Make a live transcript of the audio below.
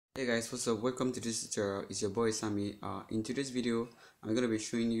Hey guys, what's up? Welcome to this tutorial. It's your boy Sammy. In today's video, I'm going to be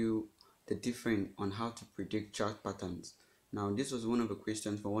showing you the difference on how to predict chart patterns. Now, this was one of the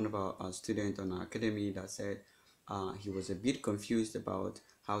questions from one of our students on our academy that said he was a bit confused about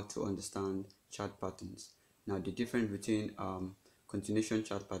how to understand chart patterns. Now, the difference between continuation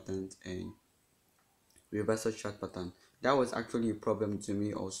chart patterns and reversal chart pattern. That was actually a problem to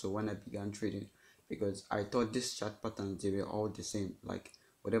me also when I began trading, because I thought these chart patterns, they were all the same. Like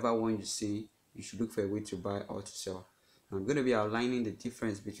whatever one you see, you should look for a way to buy or to sell. I'm going to be outlining the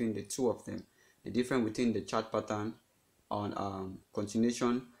difference between the two of them, the difference between the chart pattern on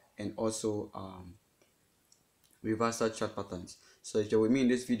continuation and also reversal chart patterns. So if you're with me in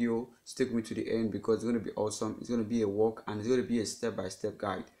this video, stick with me to the end because it's going to be awesome. It's going to be a walk and it's going to be a step-by-step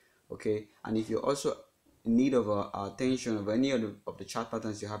guide. Okay, and if you're also in need of attention of any of the chart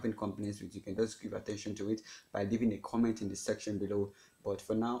patterns you have in companies with, you can just give attention to it by leaving a comment in the section below. But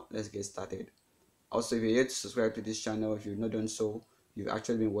for now, let's get started. Also, if you're yet to subscribe to this channel, if you've not done so, you've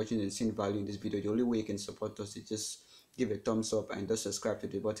actually been watching and seen value in this video, the only way you can support us is just give a thumbs up and just subscribe to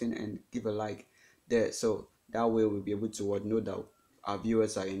the button and give a like there, so that way we'll be able to know that our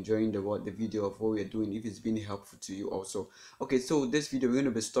viewers are enjoying the video of what we're doing, if it's been helpful to you also. Okay, so this video we're going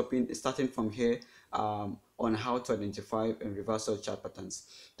to be starting from here on how to identify and reversal chart patterns.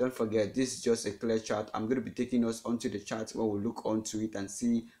 Don't forget, this is just a clear chart. I'm going to be taking us onto the chart where we'll look onto it and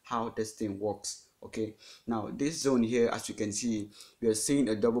see how this thing works. Okay, now this zone here, as you can see, we are seeing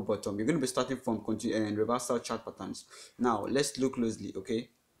a double bottom. We're going to be starting from continue and reversal chart patterns. Now let's look closely. Okay,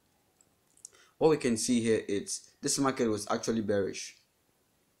 what we can see here is this market was actually bearish.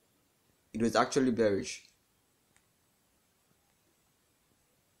 It was actually bearish.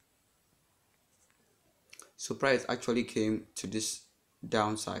 So price actually came to this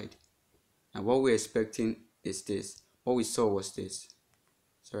downside, and what we're expecting is this. What we saw was this.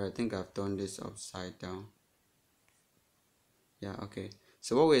 Sorry, I think I've done this upside down. Yeah, okay.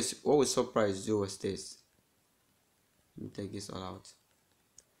 So what we saw price do was this. Let me take this all out.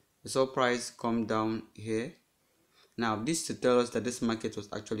 We saw price come down here. Now this to tell us that this market was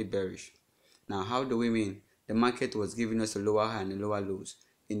actually bearish. Now how do we mean? The market was giving us a lower high and a lower lows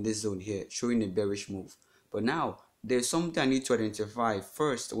in this zone here, showing a bearish move. But now there's something I need to identify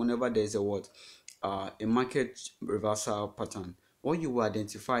first whenever there's a market reversal pattern. What you will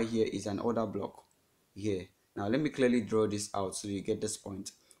identify here is an order block here. Now let me clearly draw this out so you get this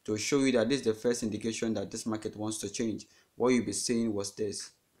point to show you that this is the first indication that this market wants to change. What you'll be seeing was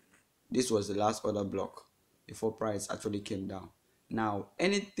this. This was the last order block before price actually came down. Now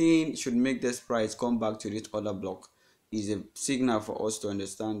anything should make this price come back to this order block is a signal for us to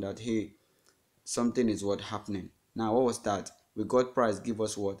understand that, hey, something is what happening. Now what was that? We got price give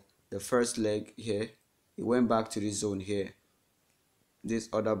us what? The first leg here. It went back to this zone here, this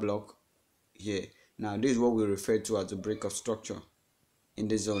order block here. Now this is what we refer to as the break of structure in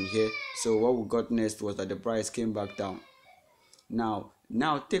the zone here. So what we got next was that the price came back down.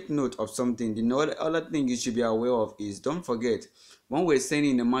 Now take note of something. The other thing you should be aware of is, don't forget, when we're saying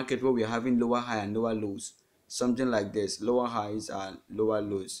in the market where we're having lower high and lower lows, something like this, lower highs and lower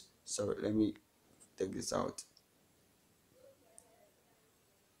lows. So let me take this out.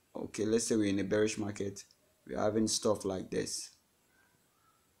 Okay, let's say we're in a bearish market, we're having stuff like this.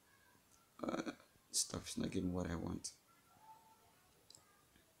 Stuff is not giving what I want.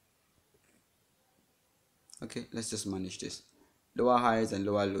 Okay, let's just manage this. Lower highs and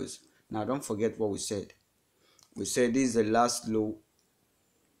lower lows. Now don't forget what we said. We said this is the last low.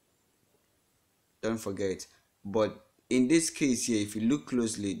 Don't forget. But in this case here, if you look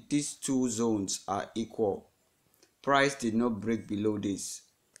closely, these two zones are equal. Price did not break below this.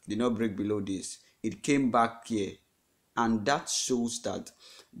 It came back here, and that shows that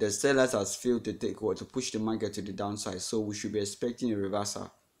the sellers has failed to take what to push the market to the downside. So we should be expecting a reversal.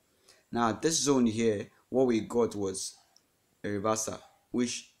 Now this zone here, what we got was a reversal,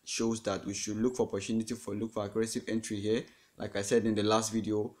 which shows that we should look for opportunity look for aggressive entry here. Like I said in the last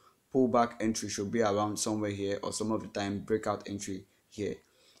video, pullback entry should be around somewhere here, or some of the time breakout entry here.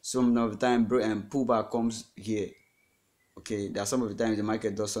 Some of the time pullback comes here. Okay, there are some of the times the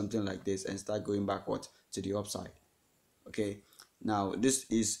market does something like this and start going backward to the upside. Okay, now this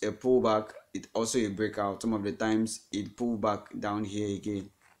is a pullback. It's also a breakout. Some of the times it pull back down here again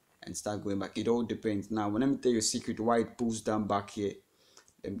and start going back. It all depends. Now let me tell you a secret why it pulls down back here.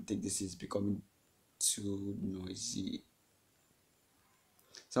 Let me think, this is becoming too noisy.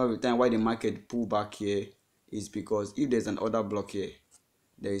 Some of the time why the market pull back here is because if there's an order block here,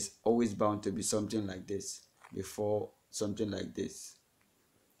 there is always bound to be something like this before something like this.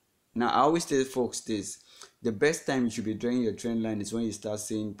 Now I always tell folks this: the best time you should be drawing your trend line is when you start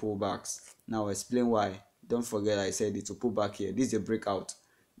seeing pullbacks. Now I'll explain why. Don't forget I said it's a pullback here. This is a breakout,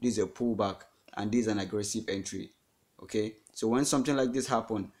 this is a pullback, and this is an aggressive entry. Okay, so when something like this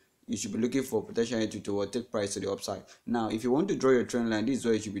happen, you should be looking for potential entry to take price to the upside. Now if you want to draw your trend line, this is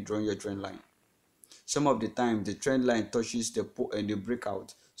where you should be drawing your trend line. Some of the time the trend line touches the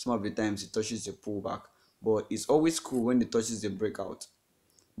breakout, some of the times it touches the pullback, but it's always cool when it touches the breakout.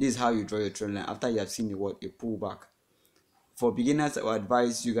 This is how you draw your trend line after you have seen a pullback. For beginners, I would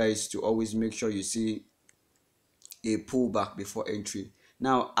advise you guys to always make sure you see a pullback before entry.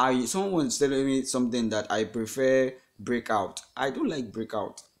 Now, someone's telling me something that I prefer breakout. I don't like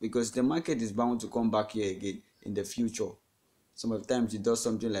breakout because the market is bound to come back here again in the future. Some of the times it does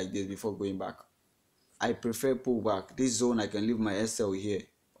something like this before going back. I prefer pullback. This zone I can leave my SL here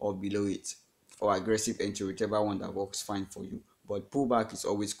or below it, or aggressive entry, whichever one that works fine for you. But pullback is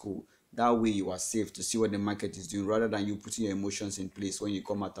always cool. That way you are safe to see what the market is doing rather than you putting your emotions in place when you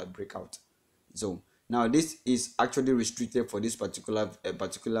come out at breakout zone. Now this is actually restricted for this particular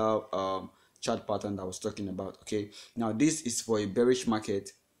chart pattern that I was talking about. Okay, now this is for a bearish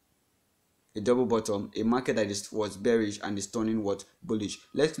market, a double bottom, a market that was bearish and is turning what, bullish.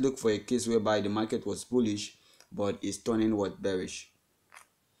 Let's look for a case whereby the market was bullish but is turning what, bearish.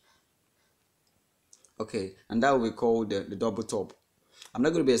 Okay, and that we call the double top. I'm not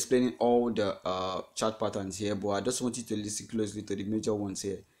going to be explaining all the chart patterns here, but I just want you to listen closely to the major ones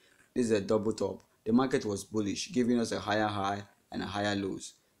here. This is a double top. The market was bullish, giving us a higher high and a higher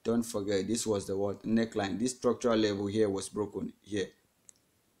lows. Don't forget, this was the what, neckline. This structural level here was broken here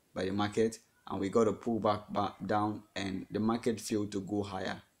by the market, and we got a pullback back down, and the market failed to go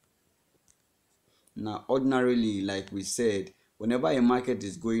higher. Now ordinarily, like we said, whenever a market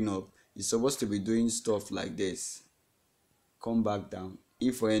is going up, it's supposed to be doing stuff like this: come back down,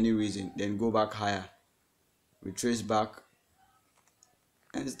 if for any reason, then go back higher, retrace back,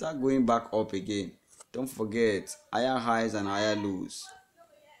 and start going back up again. Don't forget, higher highs and higher lows.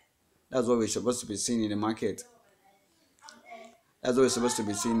 That's what we're supposed to be seeing in the market. That's what we're supposed to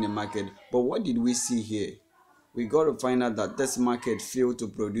be seeing in the market. But what did we see here? We got to find out that this market failed to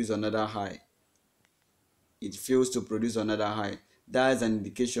produce another high. It fails to produce another high. That is an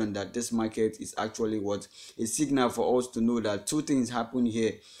indication that this market is actually what, a signal for us to know that two things happen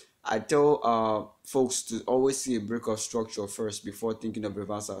here. I tell folks to always see a break of structure first before thinking of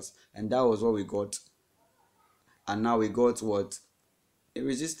reversals, and that was what we got. And now we got what, a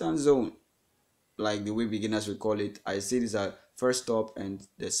resistance zone, like the way beginners will call it. I see this as first stop and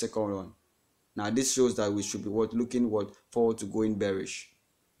the second one. Now this shows that we should be what, looking what, forward to going bearish,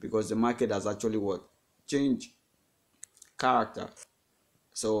 because the market has actually what, changed character.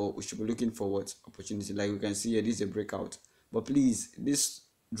 So we should be looking for what, opportunity. Like we can see here, this is a breakout. But please, this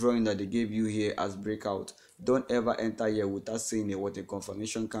drawing that they gave you here as breakout, don't ever enter here without seeing a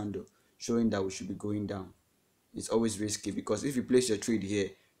confirmation candle showing that we should be going down. It's always risky, because if you place your trade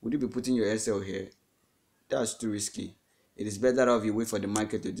here, would you be putting your SL here? That's too risky. It is better off you wait for the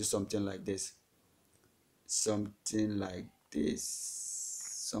market to do something like this, something like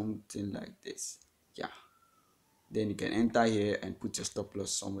this. Yeah, then you can enter here and put your stop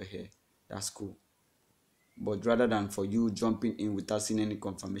loss somewhere here. That's cool. But rather than for you jumping in without seeing any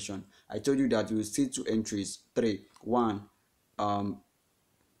confirmation, I told you that you will see two entries. One,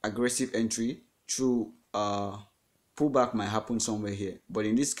 aggressive entry through pullback might happen somewhere here. But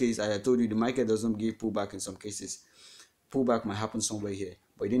in this case, I told you the market doesn't give pullback in some cases. Pullback might happen somewhere here,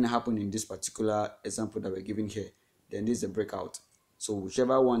 but it didn't happen in this particular example that we're giving here. Then this is a breakout. So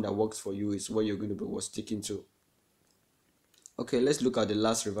whichever one that works for you is what you're going to be sticking to. Okay, let's look at the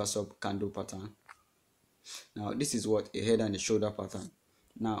last reversal candle pattern. Now this is what, a head and a shoulder pattern.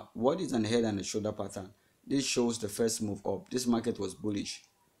 Now what is an head and a shoulder pattern? This shows the first move up. This market was bullish,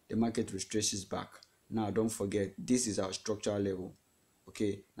 the market retraces back. Now don't forget, this is our structural level.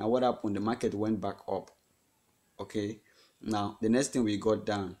 Okay, now what happened? The market went back up. Okay, now the next thing we got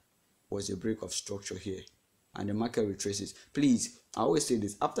down was a break of structure here, and the market retraces. Please, I always say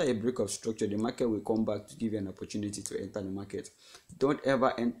this: after a break of structure, the market will come back to give you an opportunity to enter the market. Don't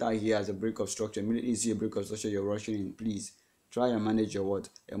ever enter here as a break of structure. Immediately you see a break of structure, you're rushing in. Please try and manage your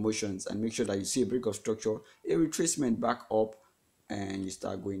emotions, and make sure that you see a break of structure, a retracement back up, and you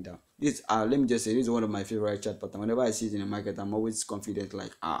start going down. This let me just say, this is one of my favorite chart patterns. Whenever I see it in the market, I'm always confident,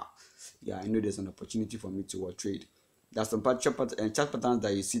 like, yeah, I know there's an opportunity for me to trade. There's some chart patterns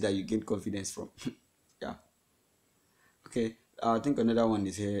that you see that you gain confidence from. Yeah. Okay, I think another one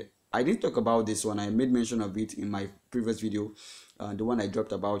is here. I didn't talk about this one. I made mention of it in my previous video, the one I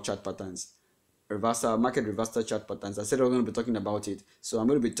dropped about chart patterns. reversal, market reversal chart patterns. I said I was going to be talking about it, so I'm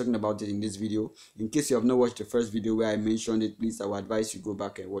going to be talking about it in this video. In case you have not watched the first video where I mentioned it, please, I would advise you go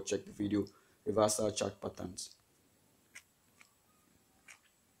back and check the video, reversal chart patterns.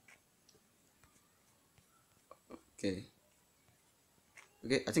 Okay,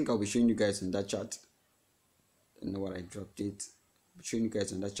 I think I'll be showing you guys in that chart. I don't know what I dropped it. I'll be showing you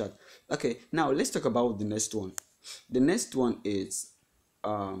guys in that chart. Okay, now let's talk about the next one. The next one is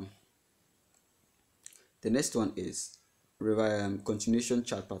continuation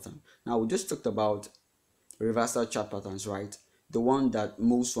chart pattern. Now we just talked about reversal chart patterns, right? The one that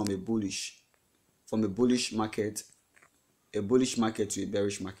moves from a bullish market, to a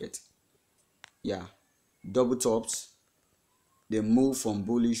bearish market. Yeah, double tops, they move from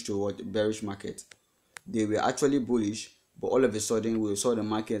bullish to what, bearish market. They were actually bullish, but all of a sudden we saw the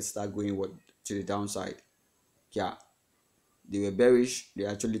market start going what, to the downside. Yeah, they were bearish, they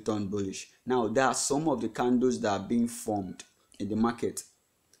actually turned bullish. Now there are some of the candles that are being formed in the market,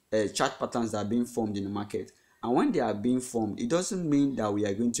 chart patterns that are being formed in the market, and when they are being formed, it doesn't mean that we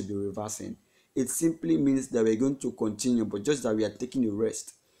are going to be reversing. It simply means that we're going to continue, but just that we are taking a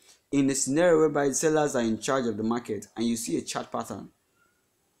rest. In a scenario whereby sellers are in charge of the market and you see a chart pattern,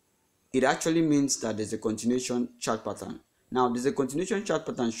 it actually means that there's a continuation chart pattern. Now, there's a continuation chart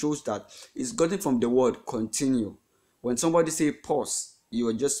pattern shows that it's gotten from the word continue. When somebody say pause, you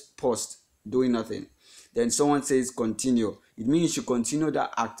are just paused, doing nothing. Then someone says continue. It means you should continue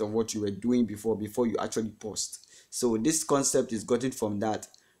that act of what you were doing before you actually paused. So this concept is gotten from that.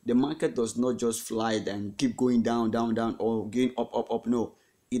 The market does not just fly and keep going down, down, down, or going up, up, up. No,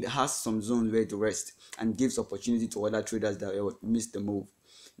 it has some zones where to rest and gives opportunity to other traders that missed the move.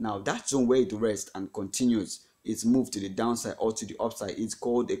 Now that zone where it rests and continues its move to the downside or to the upside is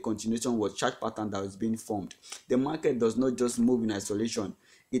called a continuation with chart pattern that is being formed. The market does not just move in isolation.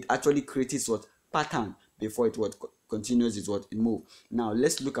 It actually creates what pattern before it what continues is what it moves. Now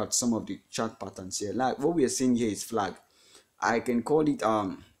let's look at some of the chart patterns here. Like what we are seeing here is flag. I can call it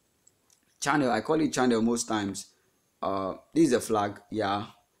channel. I call it channel most times. This is a flag. Yeah,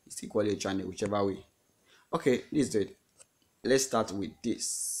 it's equally a channel, whichever way. Okay, this is it. Let's start with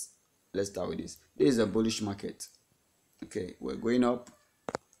this. This is a bullish market. Okay, we're going up,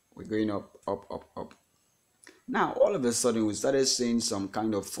 up. Now all of a sudden we started seeing some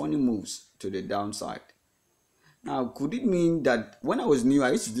kind of funny moves to the downside. Now could it mean that when I was new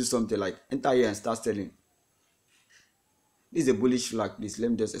I used to do something like enter here and start selling? This is a bullish flag. Please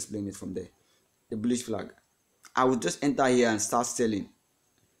let me just explain it from there. The bullish flag, I would just enter here and start selling.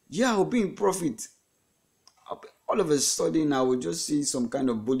 Yeah, I'll be in profit. All of a sudden I will just see some kind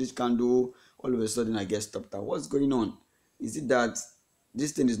of bullish candle. All of a sudden I get stopped out. What's going on? Is it that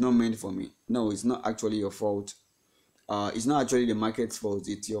this thing is not meant for me? No, it's not actually your fault. It's not actually the market's fault.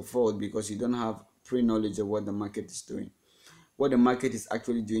 It's your fault because you don't have pre-knowledge of what the market is doing. What the market is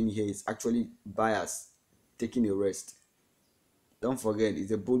actually doing here is actually buyers taking a rest. Don't forget,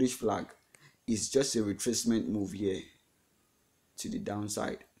 it's a bullish flag. It's just a retracement move here to the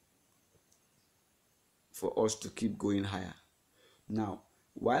downside for us to keep going higher. Now,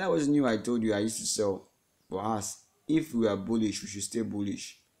 while I was new, I told you I used to sell. For us, if we are bullish, we should stay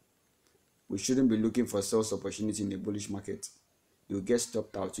bullish. We shouldn't be looking for sales opportunity in a bullish market. You'll get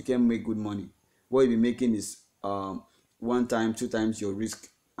stopped out. You can't make good money. What you'll be making is 1 time, 2 times your risk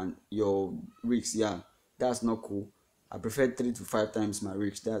and your risks. Yeah, that's not cool. I prefer 3 to 5 times my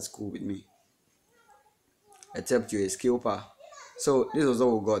risk. That's cool with me. Except you're a scalper. So this was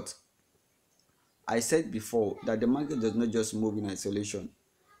all we got. I said before that the market does not just move in isolation.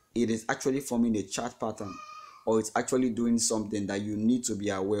 It is actually forming a chart pattern, or it's actually doing something that you need to be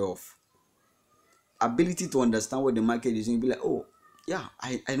aware of. Ability to understand what the market is doing, be like, oh yeah,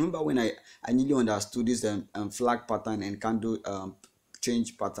 I remember when I nearly understood this flag pattern and candle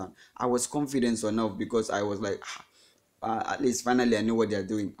change pattern. I was confident enough because I was like, at least finally I know what they are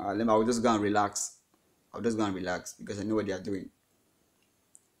doing. I'll just go and relax. Because I know what they are doing.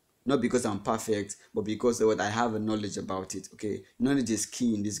 Not because I'm perfect, but because I have a knowledge about it. Okay, knowledge is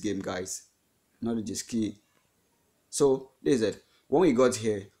key in this game, guys. Knowledge is key. So this is it. When we got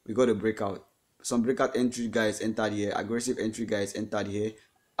here, we got a breakout. Some breakout entry guys entered here. Aggressive entry guys entered here.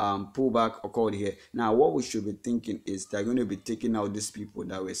 Pullback occurred here. Now what we should be thinking is they're going to be taking out these people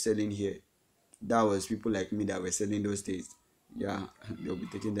that were selling here. That was people like me that were selling those days. Yeah, they'll be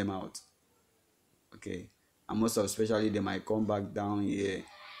taking them out. Okay, and most especially they might come back down here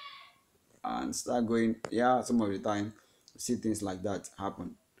and start going. Yeah, some of the time see things like that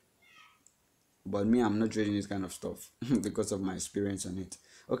happen, but me, I'm not trading this kind of stuff because of my experience on it.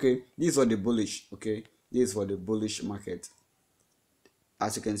 Okay, this is for the bullish. Okay, this is for the bullish market.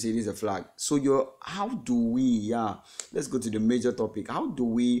 as you can see, this is a flag. So your how do we, yeah, let's go to the major topic. How do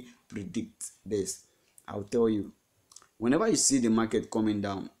we predict this? I'll tell you. Whenever you see the market coming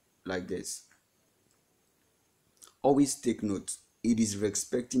down like this, always take note, it is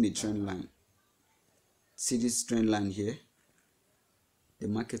respecting the trend line. See this trend line here? The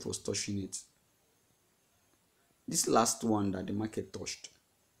market was touching it. This last one that the market touched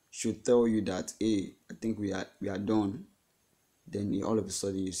should tell you that, hey, I think we are done. Then all of a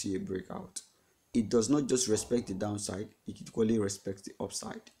sudden you see a breakout. It does not just respect the downside, it equally respects the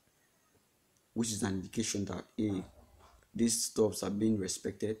upside, which is an indication that, hey, these stops are being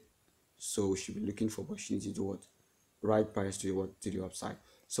respected, so we should be looking for opportunity to what, right price to what, to the upside.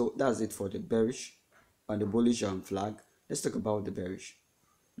 So that's it for the bearish and the bullish flag. Let's talk about the bearish.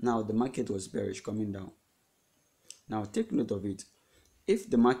 Now the market was bearish coming down. Now take note of it. If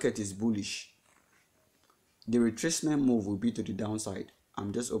the market is bullish, the retracement move will be to the downside.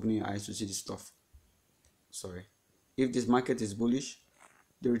 I'm just opening your eyes to see this stuff. Sorry. If this market is bullish,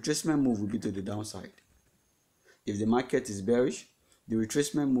 the retracement move will be to the downside. If the market is bearish, the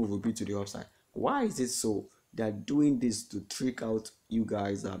retracement move will be to the upside. Why is it so? They are doing this to trick out you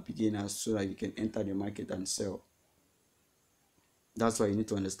guys that are beginners so that you can enter the market and sell. That's why you need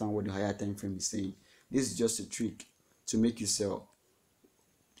to understand what the higher time frame is saying. This is just a trick to make you sell.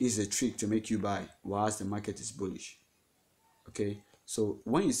 This is a trick to make you buy whilst the market is bullish. Okay, so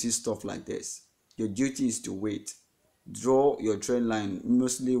when you see stuff like this, your duty is to wait. Draw your trend line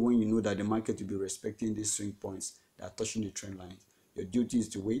mostly when you know that the market will be respecting these swing points that are touching the trend line. Your duty is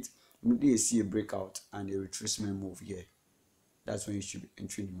to wait. Immediately you see a breakout and a retracement move here, that's when you should be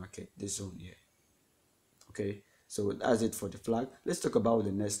entering the market, this zone here. Okay, so that's it for the flag. Let's talk about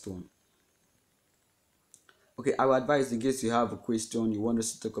the next one. Okay, I would advise, in case you have a question, you want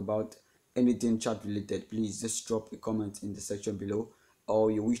us to talk about anything chat related, please just drop a comment in the section below, or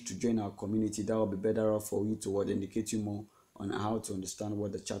you wish to join our community, that will be better off for you to indicate you more on how to understand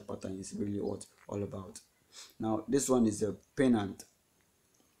what the chart pattern is really all about. Now this one is a pennant.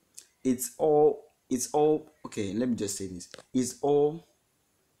 It's all okay, let me just say this, it's all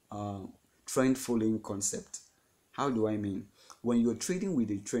trend following concept. How do I mean? When you're trading with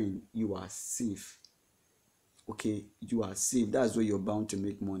a trend, you are safe. Okay, you are safe. That's where you're bound to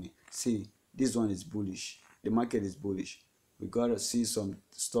make money. See, this one is bullish, the market is bullish, we gotta see some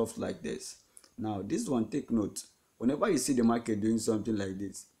stuff like this. Now this one, take note, whenever you see the market doing something like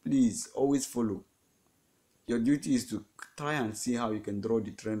this, please always follow. Your duty is to try and see how you can draw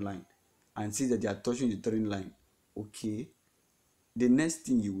the trend line and see that they are touching the trend line. Okay, the next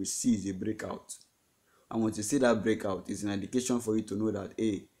thing you will see is a breakout, and once you see that breakout, it's an indication for you to know that,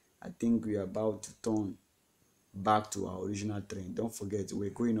 hey, I think we are about to turn back to our original trend. Don't forget,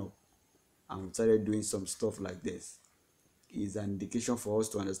 we're going up and we started doing some stuff like this. It's an indication for us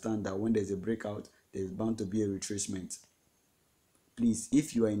to understand that when there's a breakout, there's bound to be a retracement. Please,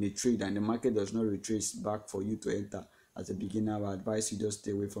 if you are in a trade and the market does not retrace back for you to enter, as a beginner, I advise you just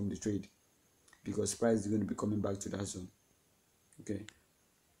stay away from the trade, because price is going to be coming back to that zone. Okay,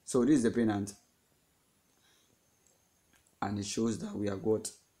 so this is the pennant, and it shows that we are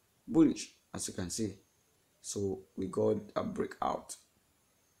got bullish, as you can see. So we got a breakout.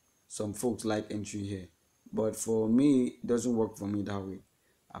 Some folks like entry here, but for me it doesn't work for me that way.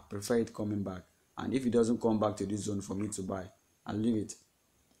 I prefer it coming back, and if it doesn't come back to this zone for me to buy, I'll leave it.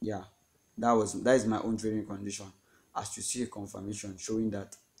 Yeah, that is my own trading condition. As you see a confirmation showing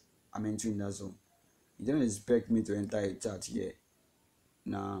that I'm entering that zone, you don't expect me to enter a chart here.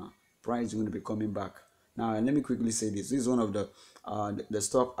 Nah, price is going to be coming back. Now let me quickly say this. This is one of the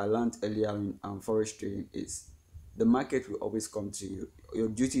stuff I learned earlier in forex trading, is the market will always come to you. Your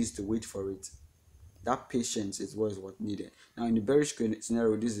duty is to wait for it. That patience is what needed. Now in the bearish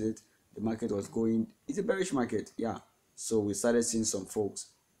scenario, this is it. The market was going, it's a bearish market, yeah. So we started seeing some folks,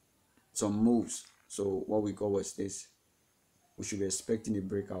 some moves. So what we got was this. We should be expecting a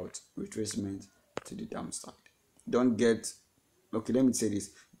breakout, retracement to the downside. Don't get, okay, let me say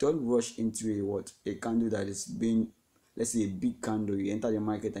this, don't rush into a candle that is being, let's say a big candle. You enter the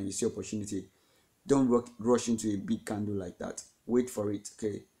market and you see opportunity. Don't rush into a big candle like that. Wait for it.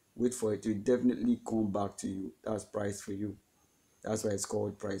 Okay, wait for it to definitely come back to you. That's price for you. That's why it's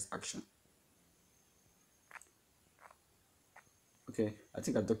called price action. Okay, I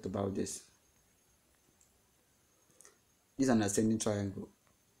think I talked about this. This is an ascending triangle,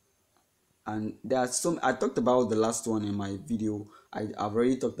 and there are some, I talked about the last one in my video. I've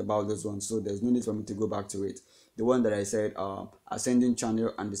already talked about this one, so there's no need for me to go back to it. The one that I said, ascending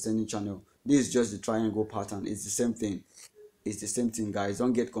channel and descending channel, this is just the triangle pattern. It's the same thing. It's the same thing, guys.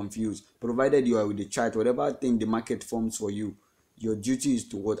 Don't get confused. Provided you are with the chart, whatever thing the market forms for you, your duty is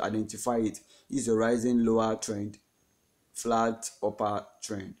to what? Identify it. Is a rising lower trend, flat upper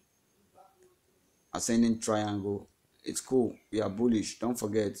trend, ascending triangle. It's cool. We are bullish. Don't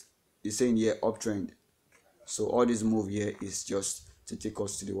forget, it's saying here uptrend. So all this move here is just to take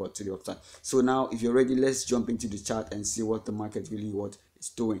us to the what? To the upside. So now, if you're ready, let's jump into the chart and see what the market really what is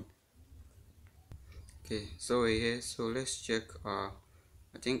doing. Okay, so we're here. So let's check. I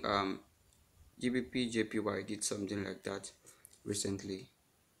think GBP JPY did something like that recently.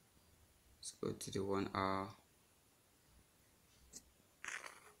 Let's go to the 1 hour.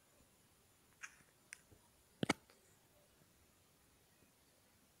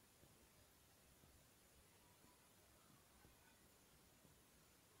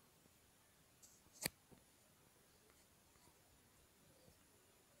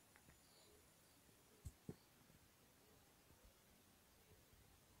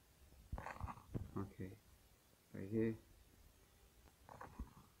 Okay, right here.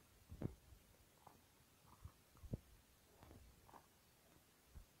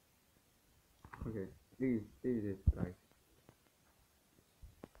 Okay, this is it, guys.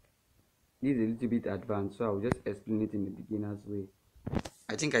 This is a little bit advanced, so I'll just explain it in the beginner's way.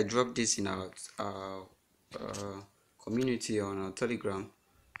 I think I dropped this in our community on our Telegram,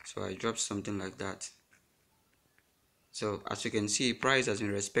 so I dropped something like that. So as you can see, price has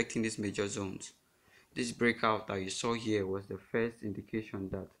been respecting these major zones. This breakout that you saw here was the first indication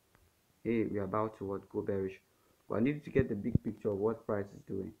that, hey, we're about to what, go bearish. But I need to get the big picture of what price is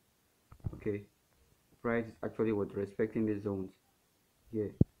doing. Okay, price is actually what, respecting the zones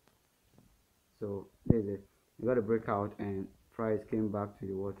here. So there's it. You got a breakout and price came back to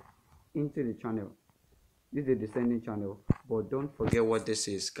the what, into the channel. This is a descending channel, but don't forget what this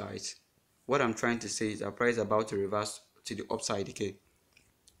is, guys. What I'm trying to say is that price is about to reverse to the upside. Okay,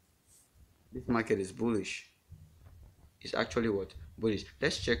 this market is bullish. It's actually what, bullish.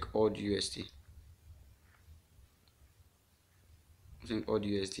 Let's check odd USD. I think odd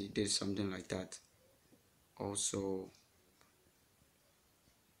USD did something like that also.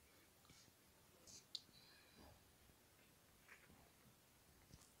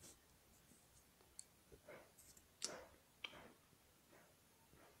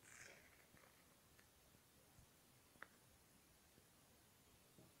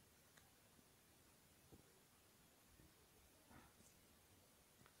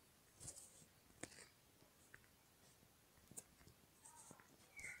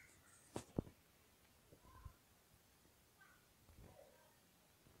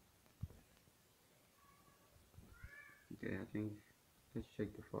 Okay, I think let's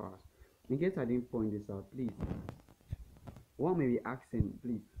check the 4 hours. In case I didn't point this out, please, one may be asking,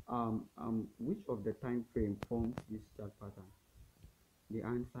 please, which of the time frame forms this chart pattern? The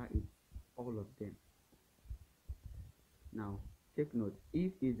answer is all of them. Now take note,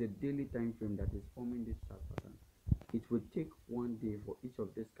 if it's a daily time frame that is forming this chart pattern, it will take 1 day for each of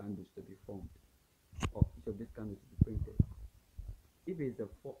these candles to be formed, or each of these candles to be printed. If it's a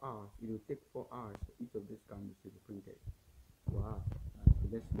 4 hours, it will take 4 hours for each of these candles to be printed. Wow. So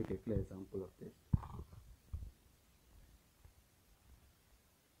let's make a clear example of this.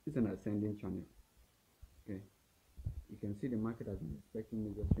 It's an ascending channel. Okay, you can see the market has been respecting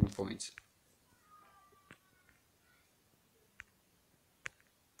major swing points.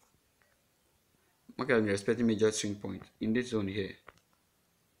 Market has been respecting major swing points in this zone here.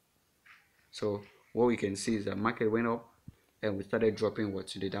 So what we can see is that market went up and we started dropping what,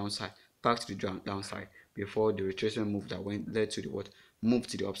 to the downside, back to the downside before the retracement move that led to the what, move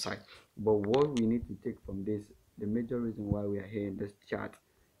to the upside. But what we need to take from this, the major reason why we are here in this chart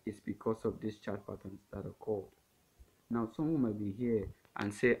is because of these chart patterns that are called. Now someone might be here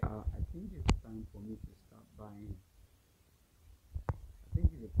and say, I think it's time for me to start buying. I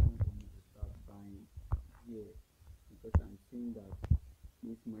think it's time for me to start buying here because I'm seeing that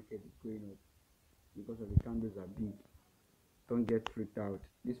this market is going up because of the candles are big. Don't get freaked out.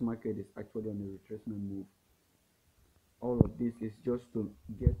 This market is actually on a retracement move. All of this is just to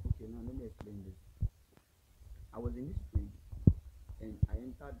get, okay, now let me explain this. I was in this trade and I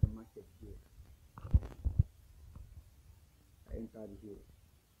entered the market here. I entered here.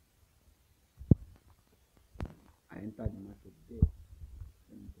 I entered the market there.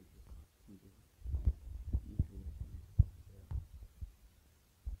 Let me take this out.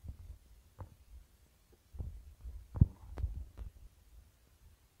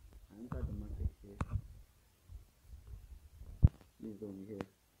 I entered the market here. This zone here.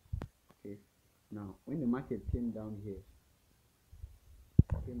 Okay. Now, when the market came down here,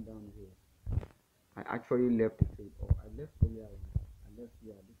 I actually left the trade, or I left earlier on. I left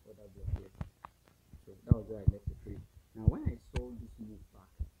here at this other block here. So that was where I left the trade. Now when I saw this move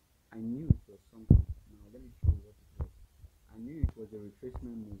back, I knew it was something. Now let me show you what it was. I knew it was a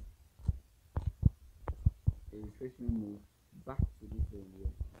retracement move. A retracement move back to this zone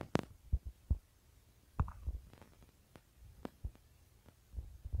here.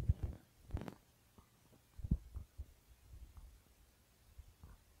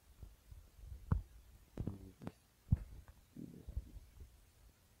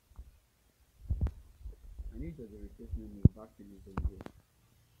 I knew it was a retracement move back to this zone here.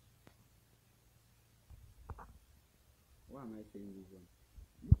 Why am I saying this one?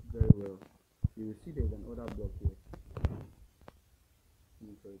 Look very well. You will see there's an order block here.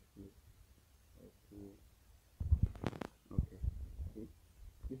 Okay. Okay. See?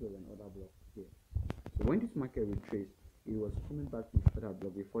 This was an order block here. So when this market retraced, it was coming back to the order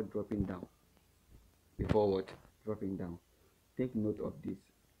block before dropping down. Before what? Dropping down. Take note of this.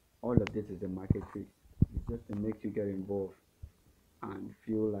 All of this is a market trick. It's just to make you get involved and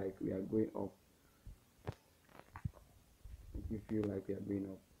feel like we are going up. Make you feel like we are going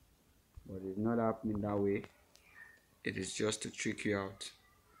up. But it's not happening that way. It is just to trick you out.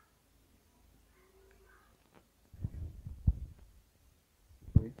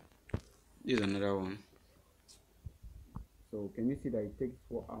 Okay. This is another one. So can you see that it takes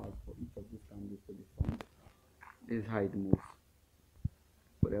 4 hours for each of these candles to be formed? This is how it moves.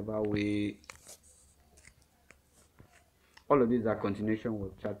 Whatever way. All of these are continuation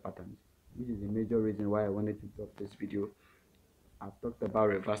with chart patterns, which is a major reason why I wanted to drop this video. I've talked about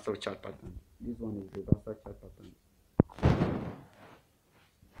reversal chart pattern. This one is reversal chart pattern.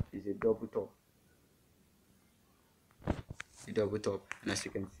 It's a double top. A double top, and as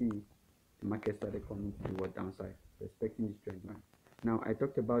you can see, the market started coming to the downside, respecting this trend line. Now I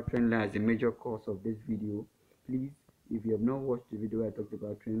talked about trend line as a major cause of this video. Please, if you have not watched the video I talked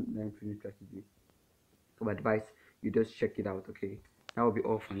about trend line trading strategy, I advise you just check it out. Okay, that will be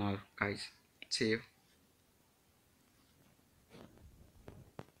all for now, guys. See you.